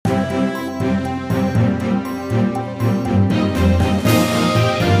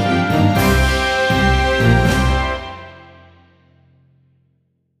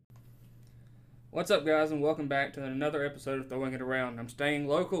What's up, guys, and welcome back to another episode of Throwing It Around. I'm staying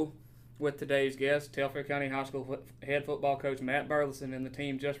local with today's guest, Telfair County High School head football coach Matt Burleson, and the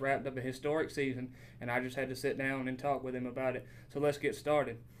team just wrapped up a historic season, and I just had to sit down and talk with him about it. So let's get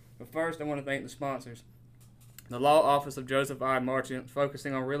started. But first, I want to thank the sponsors. The Law Office of Joseph I. Marchant,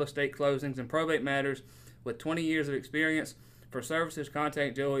 focusing on real estate closings and probate matters with 20 years of experience. For services,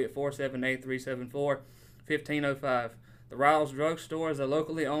 contact Joey at 478-374-1505. The Riles Drug Store is a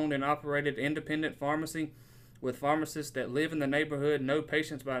locally owned and operated independent pharmacy with pharmacists that live in the neighborhood, know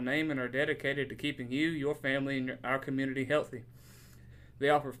patients by name, and are dedicated to keeping you, your family, and our community healthy. They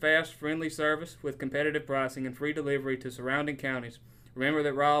offer fast, friendly service with competitive pricing and free delivery to surrounding counties. Remember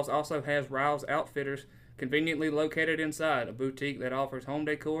that Riles also has Riles Outfitters, conveniently located inside, a boutique that offers home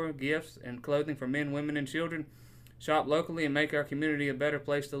decor, gifts, and clothing for men, women, and children. Shop locally and make our community a better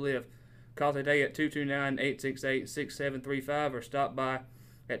place to live. Call today at 229-868-6735 or stop by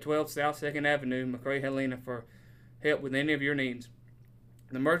at 12 South 2nd Avenue, McRae-Helena, for help with any of your needs.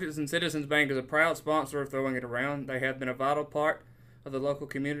 The Merchants and Citizens Bank is a proud sponsor of Throwing It Around. They have been a vital part of the local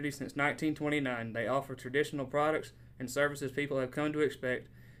community since 1929. They offer traditional products and services people have come to expect.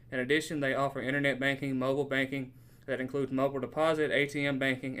 In addition, they offer internet banking, mobile banking that includes mobile deposit, ATM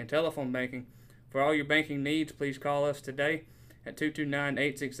banking, and telephone banking. For all your banking needs, please call us today at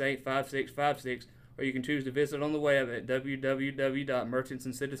 229-868-5656, or you can choose to visit on the web at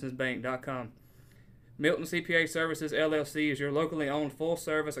www.merchantsandcitizensbank.com. Milton CPA Services, LLC is your locally owned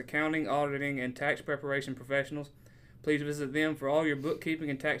full-service accounting, auditing, and tax preparation professionals. Please visit them for all your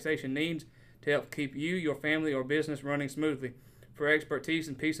bookkeeping and taxation needs to help keep you, your family, or business running smoothly. For expertise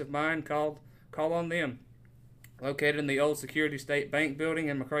and peace of mind, call on them. Located in the old Security State Bank building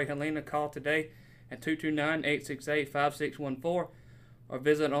in McRae-Helena, call today at 229-868-5614 or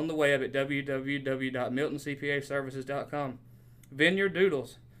visit on the web at www.miltoncpaservices.com. Vineyard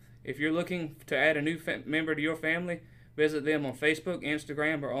Doodles. If you're looking to add a new member to your family, visit them on Facebook,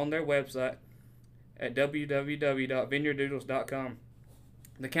 Instagram, or on their website at www.vineyarddoodles.com.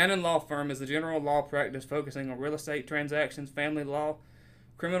 The Cannon Law Firm is a general law practice focusing on real estate transactions, family law,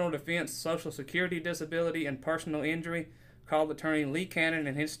 criminal defense, social security, disability, and personal injury. Call attorney Lee Cannon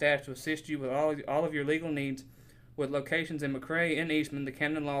and his staff to assist you with all of your legal needs. With locations in McRae and Eastman, the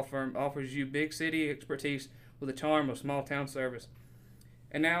Cannon Law Firm offers you big city expertise with a charm of small town service.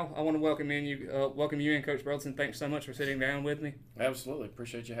 And now I want to welcome you in, Coach Burleson. Thanks so much for sitting down with me. Absolutely.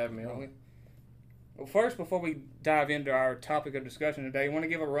 Appreciate you having me on. Well, first, before we dive into our topic of discussion today, I want to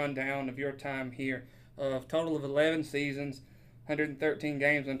give a rundown of your time here. Of total of 11 seasons, 113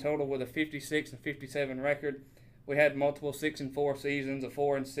 games in total with a 56 and 57 record. We had multiple 6-4 seasons, a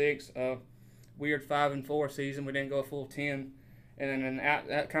 4-6, a weird 5-4 season. We didn't go a full 10, and then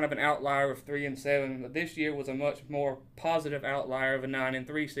kind of an outlier of 3-7. But this year was a much more positive outlier of a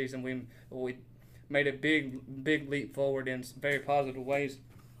 9-3 season. We made a big leap forward in very positive ways.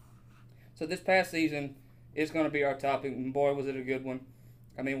 So this past season is going to be our topic, and boy, was it a good one.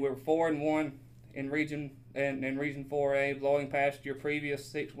 I mean, we were 4-1 in Region 4A, blowing past your previous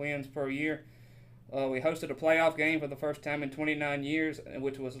 6 wins per year. We hosted a playoff game for the first time in 29 years,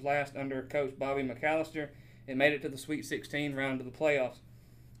 which was last under Coach Bobby McAllister, and made it to the Sweet 16 round of the playoffs.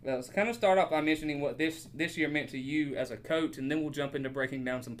 Let's kind of start off by mentioning what this year meant to you as a coach, and then we'll jump into breaking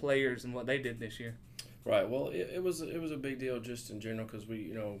down some players and what they did this year. Right. Well, it was a big deal just in general because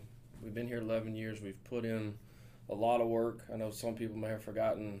we've been here 11 years. We've put in a lot of work. I know some people may have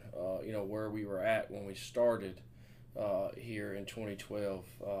forgotten, where we were at when we started. Here in 2012,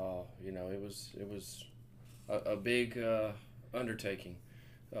 it was a big undertaking,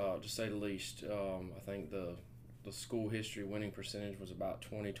 to say the least. I think the school history winning percentage was about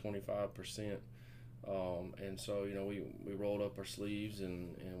 20-25%, and so we rolled up our sleeves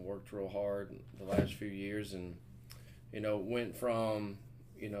and worked real hard the last few years, and went from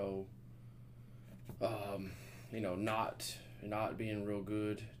not being real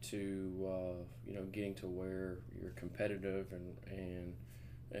good to getting to where you're competitive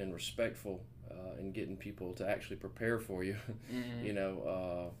and respectful and getting people to actually prepare for you.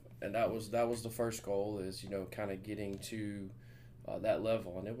 Mm-hmm. And that was the first goal is kind of getting to that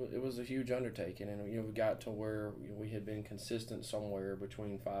level, and it was a huge undertaking, and we got to where we had been consistent somewhere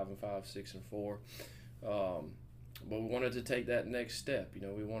between 5-5, 6-4, but we wanted to take that next step.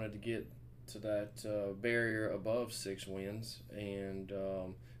 We wanted to get to that barrier above 6 wins, and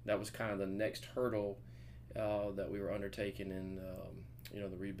that was kind of the next hurdle that we were undertaking in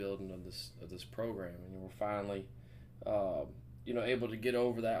the rebuilding of this program, and we're finally able to get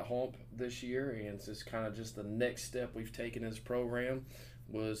over that hump this year, and it's just kind of just the next step we've taken in this program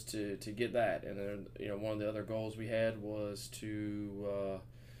was to get that. And then one of the other goals we had was to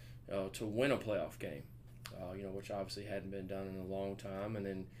to win a playoff game, which obviously hadn't been done in a long time. And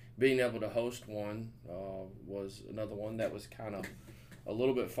then being able to host one was another one that was kind of a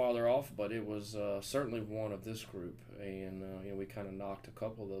little bit farther off, but it was certainly one of this group. And, we kind of knocked a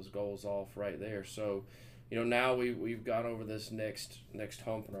couple of those goals off right there. So, now we've got over this next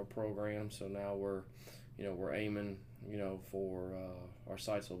hump in our program. So now we're aiming, for our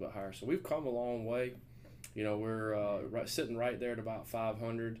sights a little bit higher. So we've come a long way. We're sitting right there at about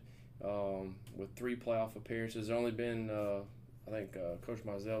 500 with 3 playoff appearances. There's only been, I think Coach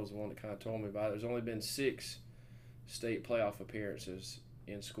Mizell was the one that kind of told me about it. There's only been 6 state playoff appearances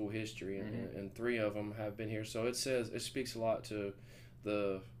in school history, and 3 of them have been here. So it speaks a lot to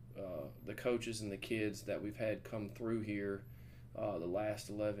the coaches and the kids that we've had come through here the last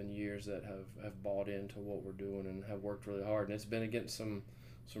 11 years that have bought into what we're doing and have worked really hard. And it's been against some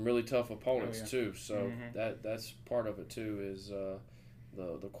really tough opponents too. So that's part of it too, is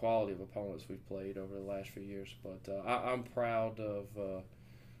the quality of opponents we've played over the last few years. But I'm proud of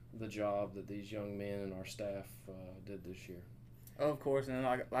the job that these young men and our staff did this year. Of course, and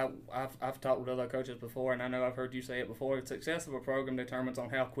I've talked with other coaches before, and I know I've heard you say it before. The success of a program determines on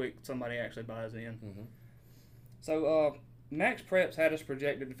how quick somebody actually buys in. Mm-hmm. So Max Preps had us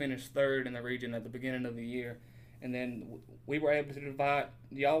projected to finish 3rd in the region at the beginning of the year, and then we were able to divide.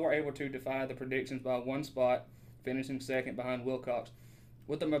 Y'all were able to defy the predictions by 1 spot, finishing 2nd behind Wilcox.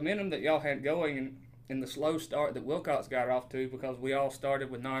 With the momentum that y'all had going in the slow start that Wilcox got off to, because we all started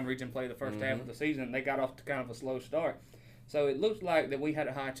with non-region play the first half of the season, they got off to kind of a slow start. So it looked like that we had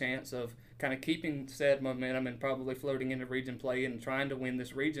a high chance of kind of keeping said momentum and probably floating into region play and trying to win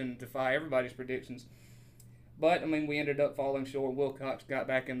this region, defy everybody's predictions. But we ended up falling short. Wilcox got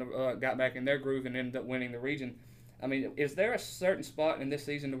back in their groove and ended up winning the region. Is there a certain spot in this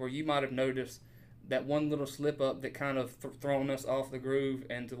season where you might have noticed that one little slip up that kind of thrown us off the groove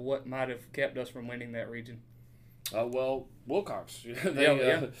and to what might have kept us from winning that region? Well, Wilcox,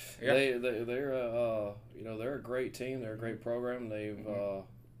 they're a great team. They're a great program. They've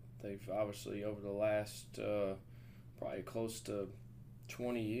obviously over the last probably close to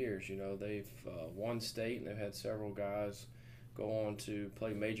 20 years, they've won state, and they've had several guys go on to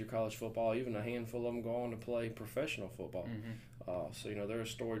play major college football. Even a handful of them go on to play professional football. So they're a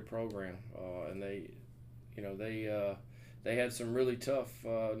storied program, and they had some really tough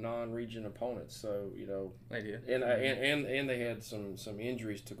non-region opponents. So they did, and they had some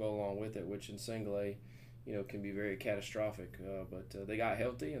injuries to go along with it, which in single A, can be very catastrophic. But they got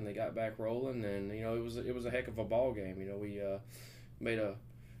healthy and they got back rolling, and it was a heck of a ball game. We made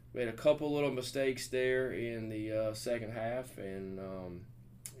a couple little mistakes there in the second half, and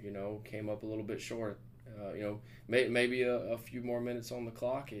came up a little bit short. Maybe a few more minutes on the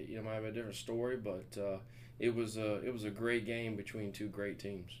clock, it might have a different story, but it was a great game between 2 great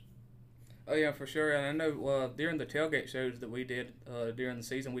teams. Oh yeah, for sure. And I know during the tailgate shows that we did during the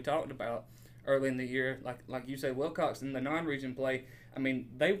season, we talked about early in the year, like you said, Wilcox in the non-region play.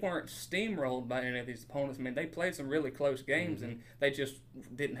 They weren't steamrolled by any of these opponents. They played some really close games, and they just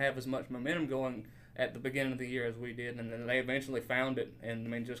didn't have as much momentum going at the beginning of the year as we did, and then they eventually found it,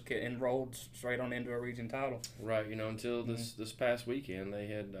 and just enrolled straight on into a region title. Right, until this past weekend, they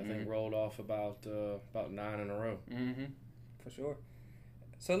had I think rolled off about 9 in a row. For sure.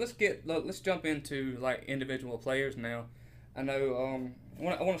 So let's jump into individual players now. I know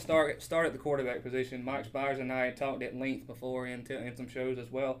I want to start at the quarterback position. Mike Spires and I had talked at length before in some shows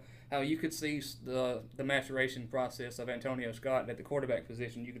as well, how you could see the maturation process of Antonio Scott at the quarterback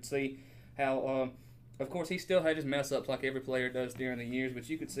position. You could see how, of course, he still had his mess-ups like every player does during the years, but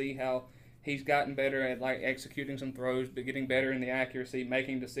you could see how he's gotten better at executing some throws, but getting better in the accuracy,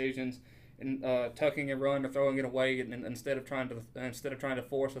 making decisions, and tucking a run or throwing it away, and instead of trying to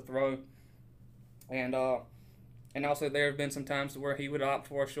force a throw. And also there have been some times where he would opt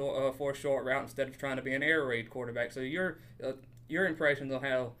for a short route instead of trying to be an air raid quarterback. So your impressions on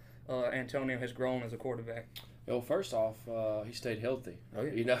how Antonio has grown as a quarterback? Well, first off, he stayed healthy. Oh,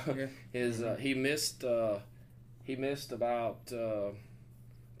 yeah. He missed about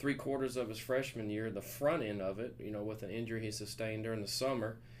 3/4 of his freshman year, the front end of it, with an injury he sustained during the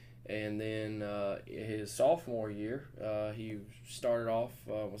summer. And then his sophomore year, he started off,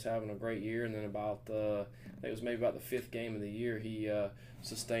 was having a great year, and then about I think it was maybe about the 5th game of the year, he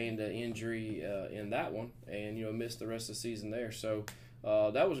sustained an injury in that one, and missed the rest of the season there. So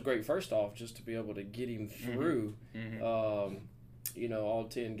that was great. First off, just to be able to get him through, all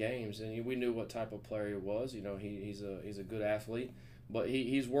 10 games, and we knew what type of player he was. He's a good athlete. But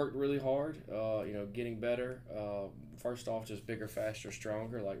he's worked really hard, getting better. First off, just bigger, faster,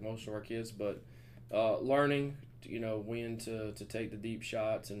 stronger, like most of our kids. But learning when to take the deep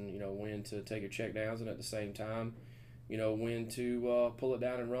shots and, when to take your check downs, and at the same time, when to pull it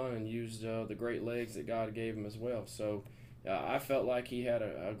down and run and use the great legs that God gave him as well. So I felt like he had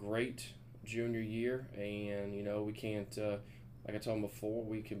a great junior year, and, we can't, like I told him before,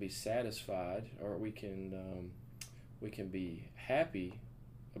 we can be satisfied, or we can be happy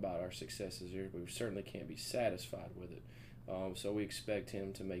about our successes here. We certainly can't be satisfied with it. So we expect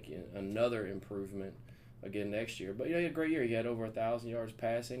him to make another improvement again next year. But he had a great year. He had over 1,000 yards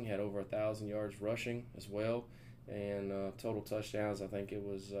passing, had over 1,000 yards rushing as well, and total touchdowns, I think it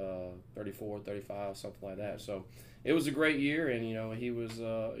was 34, 35, something like that. So it was a great year, and he was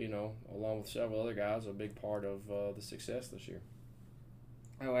along with several other guys, a big part of the success this year.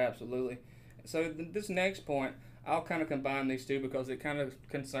 Oh, absolutely. So this next point, I'll kind of combine these two because it kind of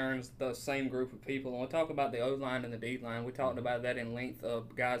concerns the same group of people. When we talk about the O-line and the D-line, we talked about that in length.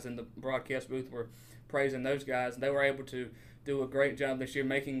 Guys in the broadcast booth were praising those guys. They were able to do a great job this year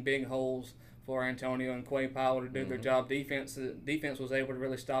making big holes for Antonio and Quay Powell to do their job. Defense was able to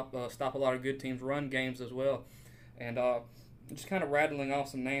really stop a lot of good teams' run games as well. And just kind of rattling off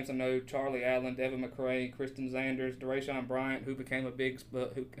some names. I know Charlie Allen, Devin McCray, Kristen Zanders, DeRayshon Bryant, who became a big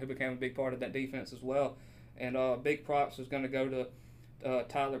part of that defense as well. And big props is going to go to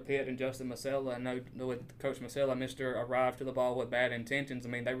Tyler Pitt and Justin Masella. I know with Coach Masella, Mr. Arrived to the ball with bad intentions. I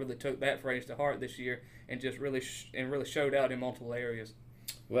mean, they really took that phrase to heart this year and just really showed out in multiple areas.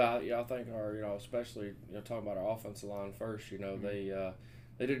 Well, I think our, especially talking about our offensive line first,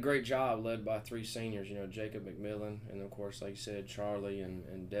 they did a great job, led by three seniors. Jacob McMillan, and of course, like you said, Charlie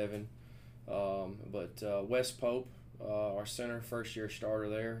and Devin. But Wes Pope, our center, first-year starter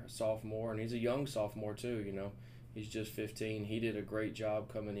there, sophomore, and he's a young sophomore too. He's just 15. He did a great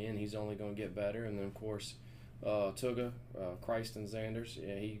job coming in. He's only going to get better. And then of course, Tuga, Kristen Zanders,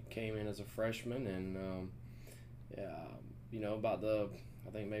 he came in as a freshman, and I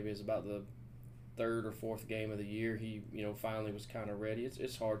think maybe it's about the third or fourth game of the year, he finally was kind of ready.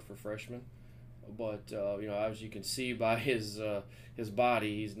 It's hard for freshmen, but as you can see by his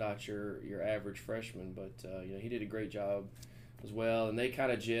body, he's not your average freshman. But he did a great job as well, and they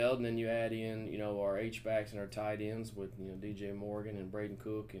kind of gelled. And then you add in our H-backs and our tight ends with DJ Morgan and Braden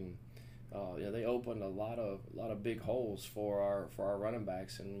Cook, and they opened a lot of big holes for our running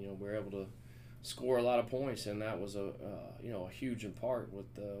backs, and we're able to score a lot of points, and that was a huge in part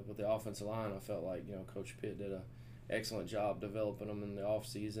with the offensive line. I felt like Coach Pitt did an excellent job developing them in the off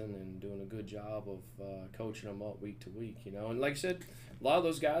season and doing a good job of coaching them up week to week. And like I said, a lot of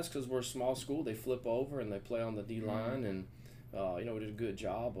those guys, because we're a small school, they flip over and they play on the D line, and we did a good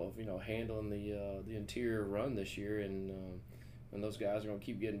job of handling the interior run this year, and those guys are going to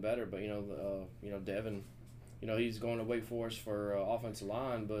keep getting better. But Devin, he's going to Wake Forest for offensive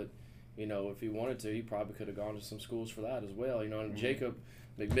line, but if he wanted to, he probably could have gone to some schools for that as well. And Jacob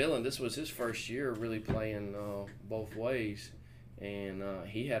McMillan, this was his first year really playing both ways, and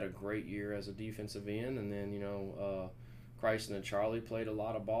he had a great year as a defensive end. And then, Christen and Charlie played a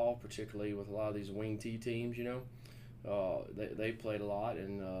lot of ball, particularly with a lot of these wing T teams, They played a lot,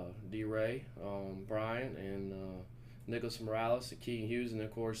 and D-Ray, Bryant, and Nicholas Morales, and Keegan Hughes, and of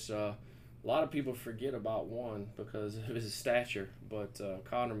course, a lot of people forget about one because of his stature, but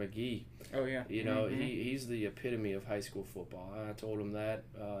Connor McGee. Oh, yeah. He's the epitome of high school football. I told him that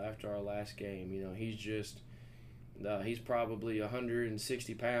after our last game. He's probably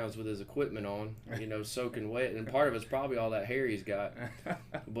 160 pounds with his equipment on, soaking wet, and part of it's probably all that hair he's got.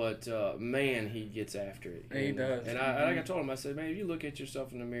 But, man, he gets after it. He does. And I told him, I said, man, if you look at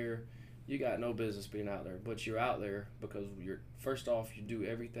yourself in the mirror, you got no business being out there, but you're out there because first off, you do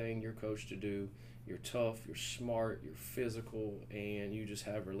everything you're coached to do. You're tough, you're smart, you're physical, and you just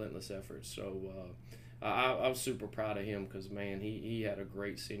have relentless efforts. So I was super proud of him because, man, he had a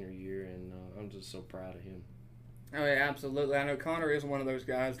great senior year, and I'm just so proud of him. Oh, yeah, absolutely. I know Connor is one of those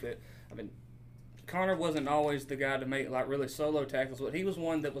guys Connor wasn't always the guy to make really solo tackles, but he was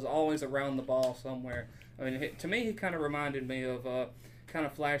one that was always around the ball somewhere. To me, he kind of reminded me of kind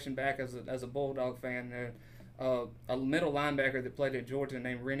of flashing back as a Bulldog fan, a middle linebacker that played at Georgia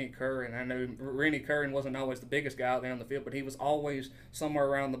named Rennie Curran. I know Rennie Curran wasn't always the biggest guy out there on the field, but he was always somewhere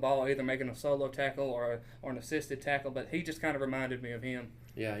around the ball, either making a solo tackle or an assisted tackle. But he just kind of reminded me of him.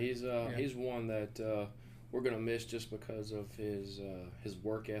 Yeah, he's one that we're gonna miss just because of his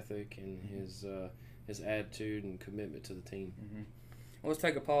work ethic and his attitude and commitment to the team. Mm-hmm. Well, let's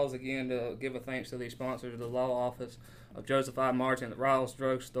take a pause again to give a thanks to these sponsors: the Law Office of Joseph I. Martin, the Riles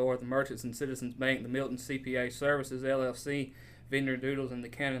Drug Store, the Merchants and Citizens Bank, the Milton CPA Services LLC, Vineyard Doodles, and the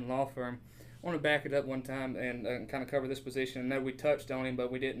Cannon Law Firm. I want to back it up one time and kind of cover this position. I know we touched on him,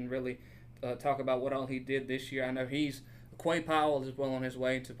 but we didn't really talk about what all he did this year. I know Quay Powell is well on his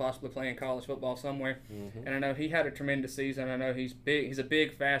way to possibly playing college football somewhere, and I know he had a tremendous season. I know he's big. He's a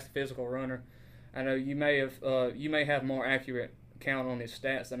big, fast, physical runner. I know you may have more accurate count on his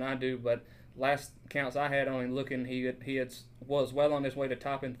stats than I do, but last counts I had on him looking, was well on his way to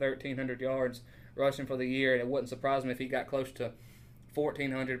topping 1,300 yards rushing for the year, and it wouldn't surprise me if he got close to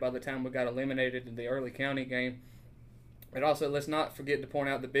 1,400 by the time we got eliminated in the early county game. And also, let's not forget to point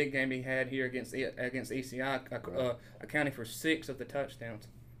out the big game he had here against ECI, accounting for 6 of the touchdowns.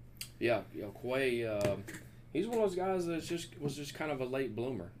 Yeah, Quay, he's one of those guys that was just kind of a late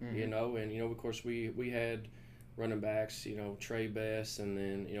bloomer, and of course we had running backs, Trey Best, and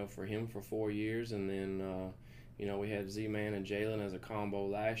then for him for 4 years, and then we had Z-Man and Jalen as a combo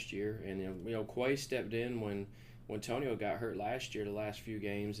last year, and Quay stepped in when Tonio got hurt last year, the last few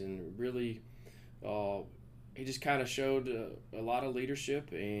games, and really. He just kind of showed a lot of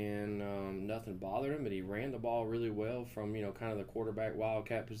leadership, and nothing bothered him. But he ran the ball really well from kind of the quarterback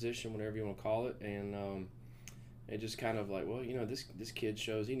wildcat position, whatever you want to call it. And it just kind of like, well, this kid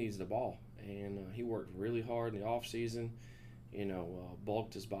shows he needs the ball, and he worked really hard in the off season.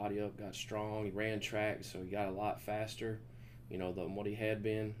 Bulked his body up, got strong. He ran track, so he got a lot faster, than what he had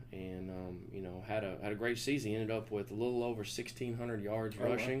been, and had a great season. He ended up with a little over 1,600 yards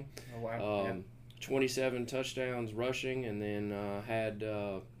rushing. Wow. Yeah. 27 touchdowns rushing, and then had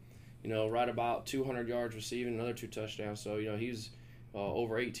right about 200 yards receiving, another 2 touchdowns. So he's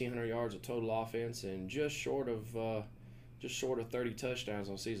over 1,800 yards of total offense, and just short of 30 touchdowns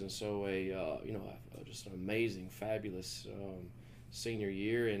on season. So just an amazing, fabulous senior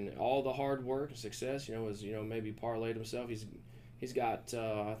year, and all the hard work and success has maybe parlayed himself. He's got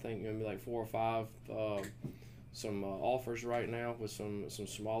I think maybe like 4 or 5. Some offers right now with some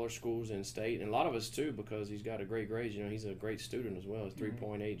smaller schools in state, and a lot of us too, because he's got a great grade. He's a great student as well. He's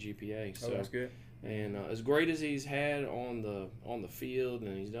 3.8 GPA. So that's good. And as great as he's had on the field,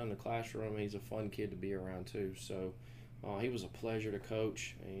 and he's done in the classroom, he's a fun kid to be around too. So he was a pleasure to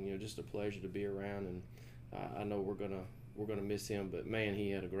coach, and just a pleasure to be around. And I know we're gonna miss him, but man,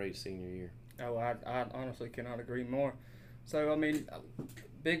 he had a great senior year. Oh, I honestly cannot agree more. So I mean,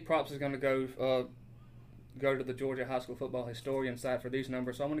 big props is going to go to the Georgia High School Football Historian side for these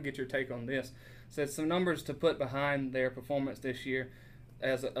numbers. So I want to get your take on this. So some numbers to put behind their performance this year.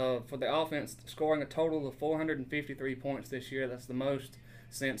 As for the offense, scoring a total of 453 points this year. That's the most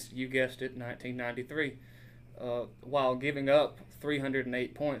since, you guessed it, 1993. While giving up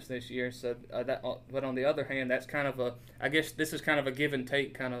 308 points this year. So but on the other hand, that's kind of I guess this is kind of a give and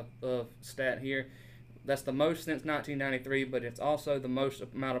take kind of stat here. That's the most since 1993, but it's also the most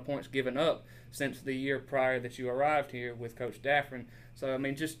amount of points given up since the year prior that you arrived here with Coach Daffrin. So I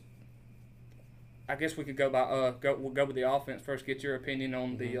mean, I guess we could go we'll go with the offense first. Get your opinion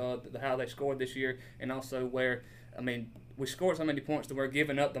on the how they scored this year, and also where we scored so many points that we're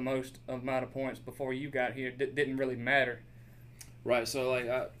giving up the most amount of points before you got here. Didn't really matter. Right. So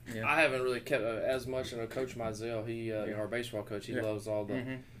I haven't really kept as much. Coach Mizell, he our baseball coach, he loves all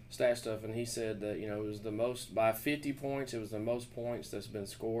the. Stat stuff, and he said that it was the most by 50 points. It was the most points that's been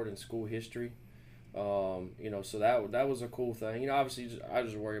scored in school history. So that was a cool thing. Obviously I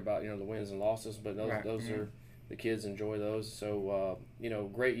just worry about the wins and losses, but those are the kids enjoy those. So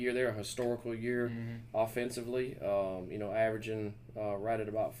great year there, a historical year offensively. Averaging right at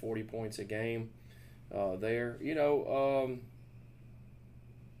about 40 points a game there.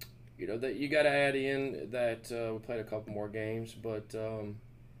 That you got to add in that we played a couple more games, but.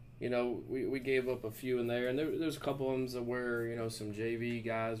 We gave up a few in there, and there's a couple of them where some JV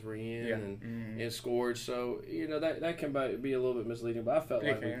guys were in and scored. So that can be a little bit misleading, but I felt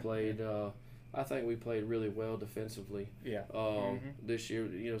like we played. I think we played really well defensively. Yeah. This year,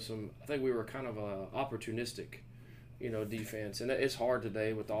 I think we were kind of opportunistic, defense, and it's hard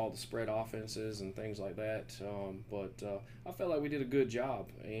today with all the spread offenses and things like that. But I felt like we did a good job,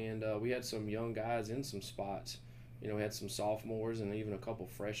 and we had some young guys in some spots. We had some sophomores and even a couple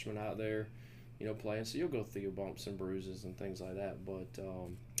freshmen out there, playing. So you'll go through your bumps and bruises and things like that. But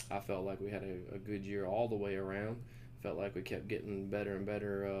I felt like we had a good year all the way around. Felt like we kept getting better and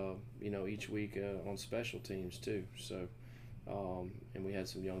better, each week on special teams too. So, and we had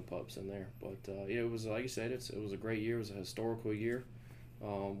some young pups in there. But it was, like you said, it was a great year. It was a historical year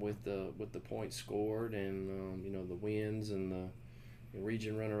with the points scored and the wins and the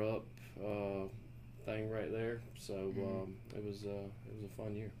region runner-up. Thing right there, so it was a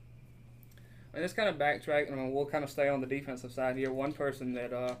fun year. And let's kind of backtrack, and we'll kind of stay on the defensive side here. One person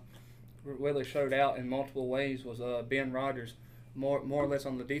that really showed out in multiple ways was Ben Rogers, more or less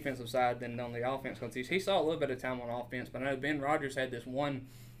on the defensive side than on the offense. Because he saw a little bit of time on offense, but I know Ben Rogers had this one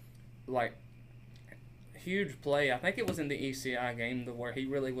like huge play. I think it was in the ECI game where he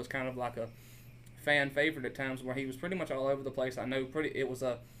really was kind of like a fan favorite at times, where he was pretty much all over the place. I know it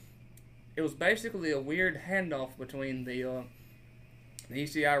was basically a weird handoff between the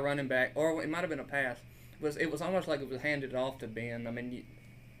ECI running back, or it might have been a pass. It was almost like it was handed off to Ben.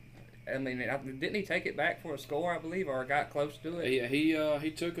 Didn't he take it back for a score, I believe, or got close to it? Yeah,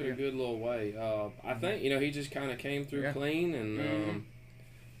 he took it a good little way. I think he just kind of came through clean, and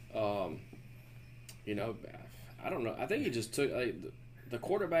I don't know. I think he just took. The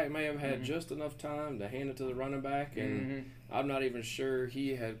quarterback may have had just enough time to hand it to the running back, and I'm not even sure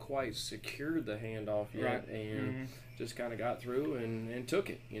he had quite secured the handoff yet, and just kind of got through and took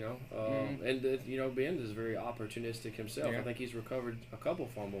it. And Ben is very opportunistic himself. I think he's recovered a couple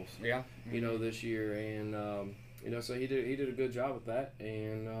fumbles. This year, and so he did a good job with that,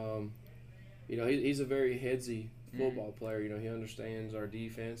 and he's a very headsy football player. He understands our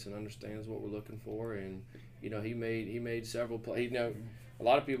defense and understands what we're looking for, and he made several plays. A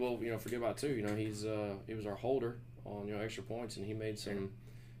lot of people forget about too. He was our holder on extra points, and he made some.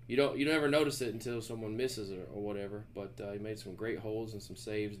 You never notice it until someone misses it or whatever. But he made some great holds and some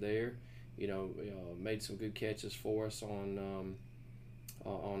saves there. Made some good catches for us on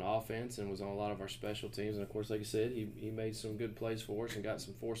offense, and was on a lot of our special teams. And of course, like I said, he made some good plays for us and got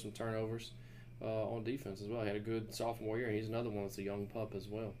some turnovers on defense as well. He had a good sophomore year, and he's another one that's a young pup as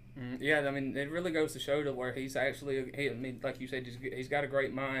well. It really goes to show to where he's actually, like you said, he's got a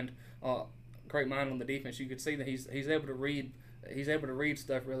great mind on the defense. You could see that he's able to read. He's able to read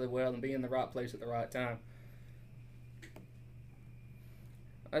stuff really well and be in the right place at the right time.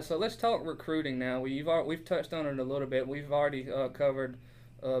 So let's talk recruiting now. We've touched on it a little bit. We've already covered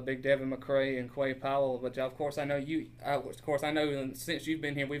Big Devin McCray and Quay Powell, but of course I know since you've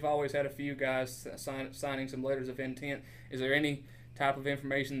been here, we've always had a few guys signing some letters of intent. Is there any type of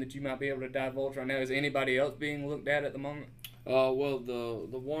information that you might be able to divulge right now? Is anybody else being looked at the moment? Well,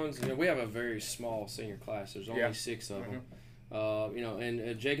 the ones we have a very small senior class. There's only 6 of them.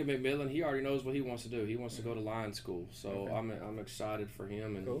 And Jacob McMillan, he already knows what he wants to do. He wants to go to line school, so I'm excited for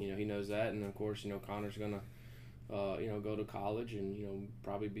him, and cool. He knows that, and of course Connor's gonna go to college and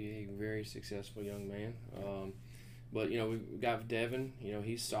probably be a very successful young man. But we've got Devin.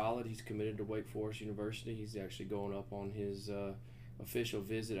 He's solid. He's committed to Wake Forest University. He's actually going up on his official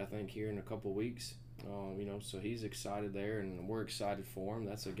visit, I think, here in a couple weeks. So he's excited there, and we're excited for him.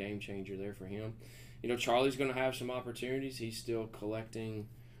 That's a game changer there for him. Charlie's going to have some opportunities. He's still collecting,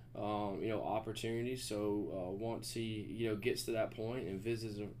 opportunities. So once he, gets to that point and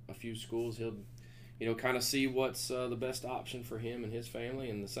visits a few schools, he'll, kind of see what's the best option for him and his family.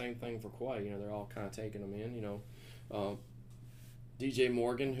 And the same thing for Quay. They're all kind of taking him in. DJ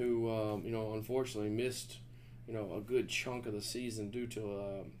Morgan, who, unfortunately missed, a good chunk of the season due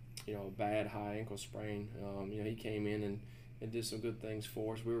to a bad high ankle sprain. He came in and did some good things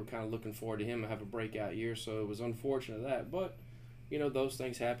for us. We were kind of looking forward to him to have a breakout year, so it was unfortunate that. But, those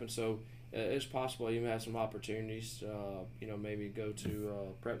things happen. So it's possible he may have some opportunities, maybe go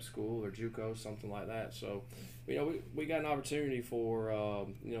to prep school or JUCO, something like that. So, we got an opportunity for,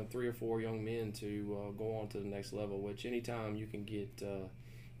 3 or 4 young men to go on to the next level, which anytime you can get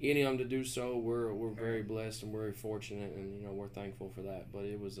any of them to do so, we're very blessed and very fortunate, and, we're thankful for that. But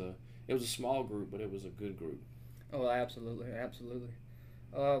it was a small group, but it was a good group. Oh, absolutely.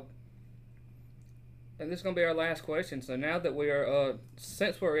 And this is going to be our last question. So now that we are,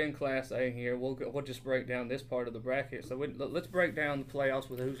 since we're in Class A here, we'll just break down this part of the bracket. So let's break down the playoffs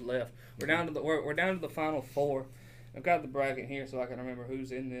with who's left. We're down to the final 4. I've got the bracket here so I can remember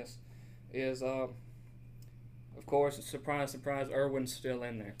who's in this. Of course, surprise, Irwin's still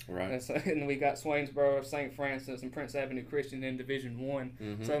in there. Right. And we got Swainsboro, St. Francis, and Prince Avenue Christian in Division 1.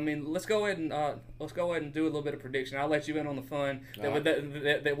 Mm-hmm. So let's go ahead and do a little bit of prediction. I'll let you in on the fun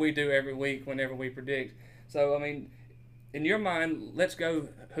that we do every week whenever we predict. So in your mind, let's go.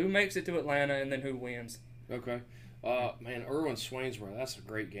 Who makes it to Atlanta, and then who wins? Okay. Irwin Swainsboro. That's a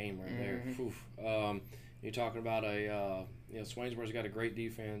great game right there. Mm-hmm. You're talking about Swainsboro's got a great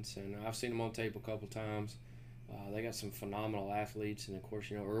defense, and I've seen them on tape a couple times. They got some phenomenal athletes, and of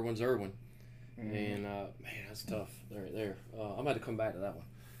course, Irwin's Irwin. Mm-hmm. And that's tough. There. I'm about to come back to that one.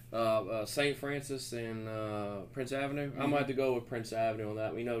 St. Francis and Prince Avenue. Mm-hmm. I'm going to have to go with Prince Avenue on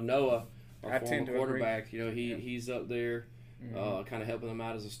that. Noah, our former quarterback. He's up there, kind of helping them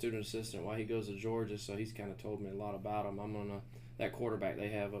out as a student assistant while he goes to Georgia. So he's kind of told me a lot about him. That quarterback they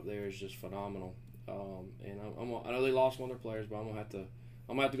have up there is just phenomenal. And I know they lost one of their players, but I'm gonna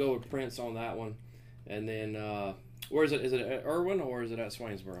have to go with Prince on that one. And then, where is it? Is it at Irwin or is it at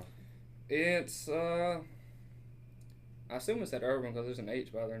Swainsboro? It's, I assume it's at Irwin because there's an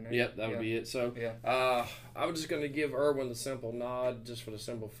H by their name. Yep, that would be it. So, yeah. I'm just going to give Irwin the simple nod just for the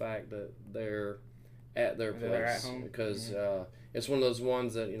simple fact that they're at their place. They're at home. Because it's one of those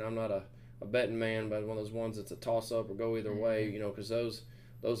ones that, I'm not a betting man, but one of those ones that's a toss-up or go either way, because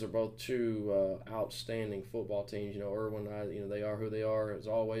those are both two outstanding football teams. Irwin, they are who they are as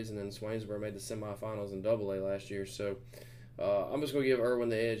always, and then Swainsboro made the semifinals in AA last year. So I'm just going to give Irwin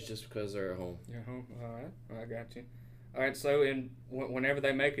the edge just because they're at home. You're home. All right. I got you. All right, so whenever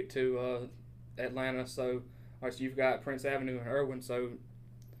they make it to Atlanta, so you've got Prince Avenue and Irwin. So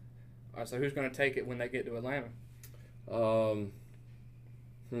who's going to take it when they get to Atlanta? I'm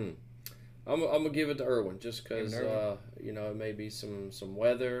gonna give it to Irwin just because it may be some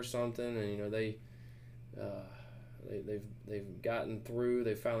weather or something, and they've gotten through.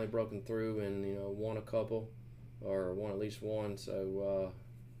 They've finally broken through and won a couple or won at least one. So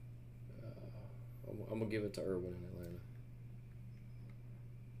I'm gonna give it to Irwin in Atlanta.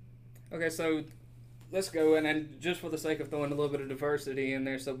 Okay, so let's go and just for the sake of throwing a little bit of diversity in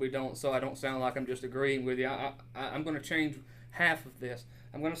there, so I don't sound like I'm just agreeing with you. I'm going to change half of this.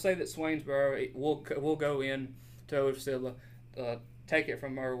 I'm going to say that Swainsboro will go in to Osceola, take it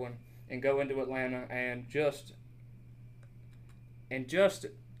from Irwin, and go into Atlanta and just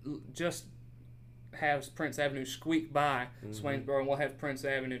have Prince Avenue squeak by Swainsboro, and we'll have Prince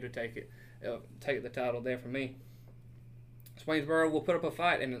Avenue to take the title there for me. Swainsboro will put up a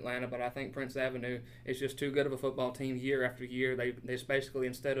fight in Atlanta, but I think Prince Avenue is just too good of a football team year after year. They basically,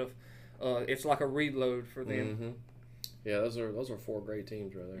 instead of it's like a reload for them. Mm-hmm. Yeah, those are four great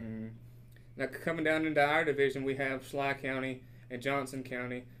teams right there. Mm-hmm. Now coming down into our division, we have Sly County and Johnson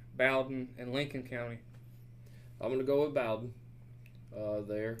County, Bowden and Lincoln County. I'm going to go with Bowden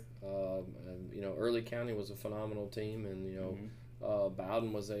there. Early County was a phenomenal team, and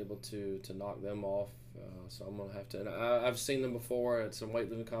Bowden was able to knock them off. So I'm gonna have to. And I've seen them before at some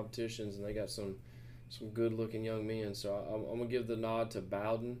weightlifting competitions, and they got some good-looking young men. So I'm gonna give the nod to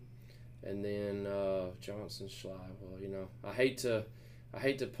Bowden, and then Johnson Schley. Well, I hate to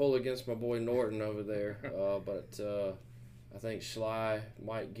pull against my boy Norton over there, but I think Schley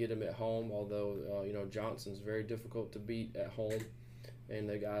might get him at home. Although Johnson's very difficult to beat at home, and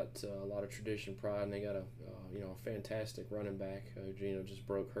they got a lot of tradition, pride, and they got a fantastic running back who just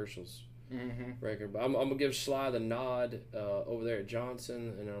broke Herschel's record. But I'm gonna give Schley the nod over there at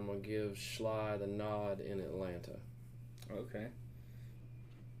Johnson, and I'm gonna give Schley the nod in Atlanta. Okay.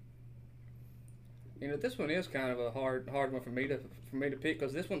 This one is kind of a hard one for me to pick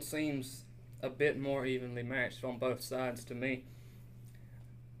because this one seems a bit more evenly matched on both sides to me.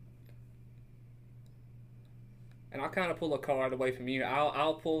 And I'll kind of pull a card away from you.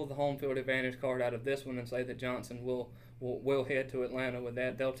 I'll pull the home field advantage card out of this one and say that Johnson will head to Atlanta with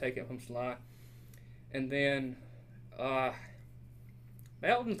that. They'll take it from Sly. And then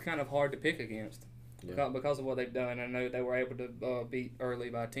Belton's kind of hard to pick against because of what they've done. I know they were able to beat Early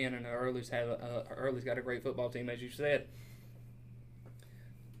by 10, and Early's got a great football team, as you said.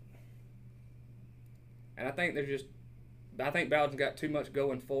 And I think Bowden's got too much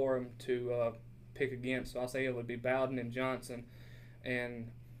going for him to pick against. So I'll say it would be Bowden and Johnson, and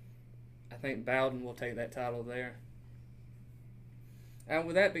I think Bowden will take that title there. And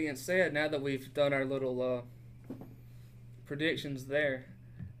with that being said, now that we've done our little predictions there,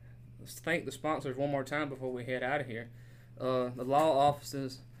 let's thank the sponsors one more time before we head out of here. The law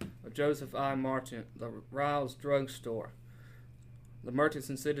offices of Joseph I. Marchant, the Riles Drug Store, the Merchants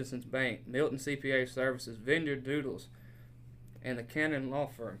and Citizens Bank, Milton CPA Services, Vineyard Doodles, and the Cannon Law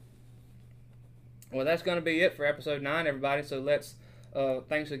Firm. Well, that's going to be it for episode 9, everybody. So let's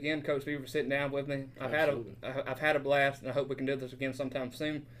thanks again, Coach Beaver, for sitting down with me. I've had a blast, and I hope we can do this again sometime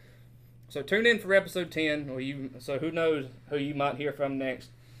soon. So tune in for episode 10. So who knows who you might hear from next.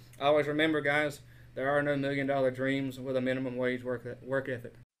 Always remember, guys, there are no $1 million dreams with a minimum wage work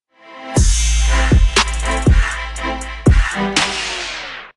ethic.